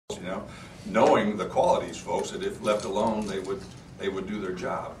you know, knowing the qualities, folks, that if left alone, they would do their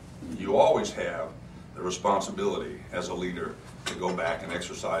job. You always have the responsibility as a leader to go back and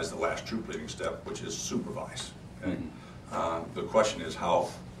exercise the last troop leading step, which is supervise. Okay? The question is how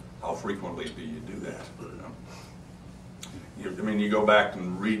frequently do you do that? I mean, you go back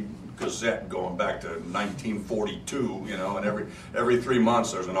and read Gazette going back to 1942, you know, and every 3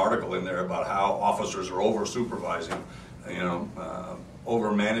 months there's an article in there about how officers are over supervising, you know,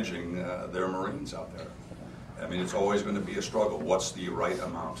 over managing their Marines out there. I mean, it's always going to be a struggle. What's the right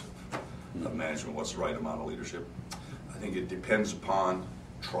amount of management? What's the right amount of leadership? I think it depends upon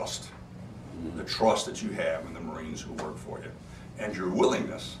trust. The trust that you have in the Marines who work for you, and your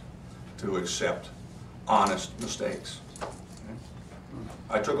willingness to accept honest mistakes.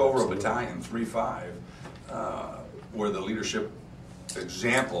 I took over a battalion, 3-5, where the leadership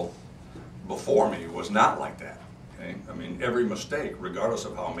example before me was not like that. Okay? I mean, every mistake, regardless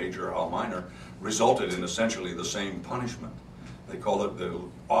of how major or how minor, resulted in essentially the same punishment. They call it, the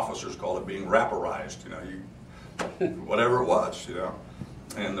officers call it being rapperized, you know, whatever it was, you know.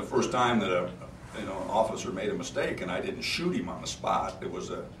 And the first time that an officer made a mistake and I didn't shoot him on the spot, it was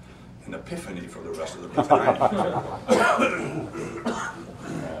an epiphany for the rest of the battalion.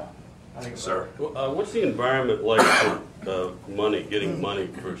 Sir. Well, what's the environment like for money, getting money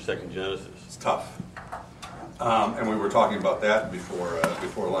for Second Genesis? It's tough. And we were talking about that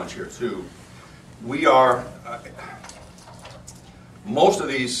before lunch here too. We are, most of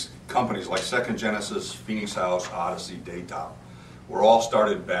these companies like Second Genesis, Phoenix House, Odyssey, Daytop, were all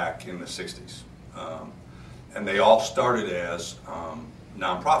started back in the 60s. And they all started as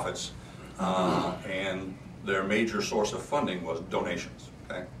nonprofits, and their major source of funding was donations.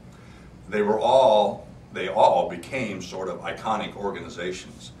 Okay? They all became sort of iconic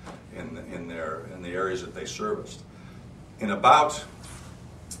organizations in the areas that they serviced. In about,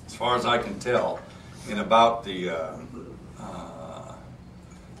 as far as I can tell, in about the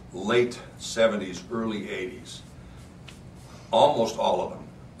late 70s, early 80s, almost all of them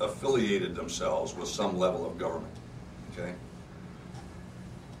affiliated themselves with some level of government. Okay?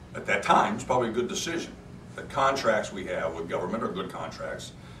 At that time, it's probably a good decision. The contracts we have with government are good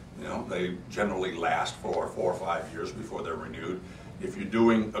contracts. You know, they generally last for 4 or 5 years before they're renewed. If you're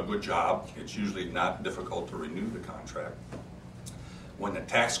doing a good job, it's usually not difficult to renew the contract. When the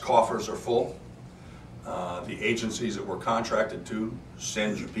tax coffers are full, the agencies that we're contracted to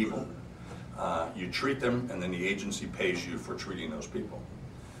send you people. You treat them, and then the agency pays you for treating those people.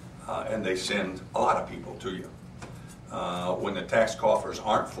 And they send a lot of people to you. When the tax coffers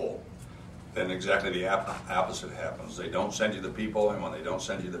aren't full, then exactly the opposite happens. They don't send you the people, and when they don't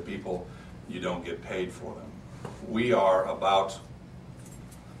send you the people, you don't get paid for them. We are about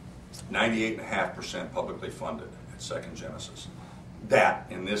 98.5% publicly funded at Second Genesis. That,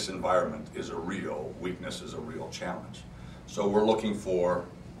 in this environment, is a real weakness, is a real challenge. So we're looking for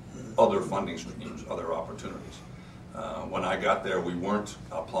other funding streams, other opportunities. When I got there, we weren't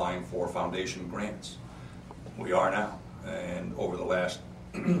applying for foundation grants. We are now. And over the last,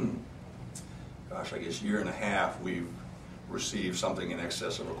 gosh, I guess year and a half, we've received something in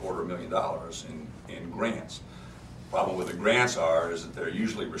excess of $250,000 in grants. Problem with the grants is that they're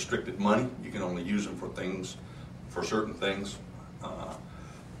usually restricted money. You can only use them for certain things.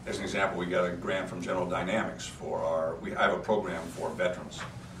 As an example, we got a grant from General Dynamics for I have a program for veterans,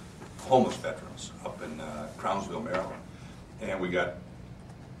 homeless veterans up in Crownsville, Maryland. And we got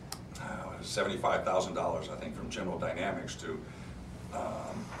 $75,000, I think, from General Dynamics to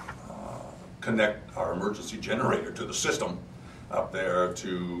connect our emergency generator to the system up there,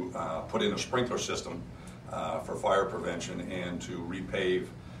 to put in a sprinkler system for fire prevention, and to repave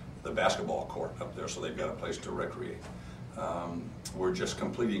the basketball court up there so they've got a place to recreate. We're just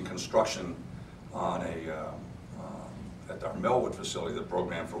completing construction on at our Melwood facility, the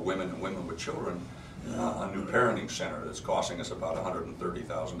program for women and women with children, a new parenting center that's costing us about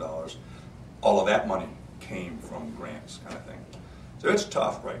 $130,000. All of that money came from grants, kind of thing. So it's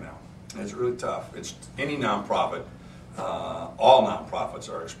tough right now. It's really tough. It's any nonprofit. All nonprofits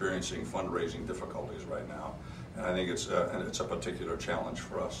are experiencing fundraising difficulties right now, and I think it's a particular challenge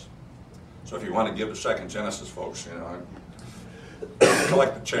for us. So if you want to give to Second Genesis, folks, you know,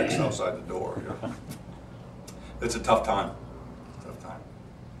 collect the checks outside the door. You know. It's a tough time. Tough time.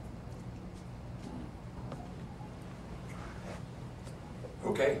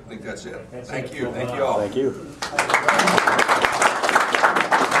 Okay, I think that's it. Thank you. Thank you all. Thank you.